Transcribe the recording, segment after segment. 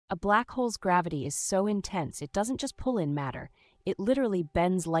A black hole's gravity is so intense it doesn't just pull in matter, it literally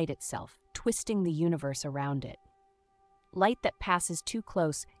bends light itself, twisting the universe around it. Light that passes too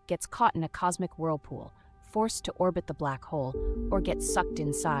close gets caught in a cosmic whirlpool, forced to orbit the black hole, or gets sucked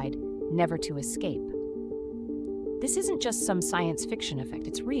inside, never to escape. This isn't just some science fiction effect,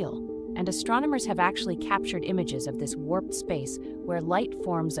 it's real, and astronomers have actually captured images of this warped space where light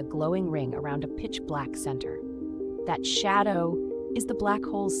forms a glowing ring around a pitch-black center. That shadow is the black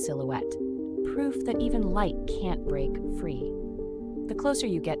hole's silhouette, proof that even light can't break free. The closer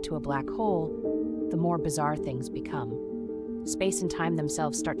you get to a black hole, the more bizarre things become. Space and time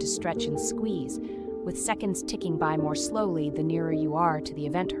themselves start to stretch and squeeze, with seconds ticking by more slowly the nearer you are to the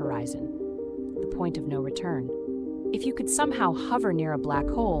event horizon, the point of no return. If you could somehow hover near a black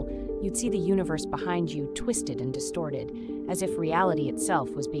hole, you'd see the universe behind you twisted and distorted, as if reality itself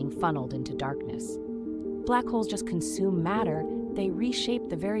was being funneled into darkness. Black holes just consume matter, they reshape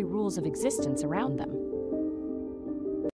the very rules of existence around them.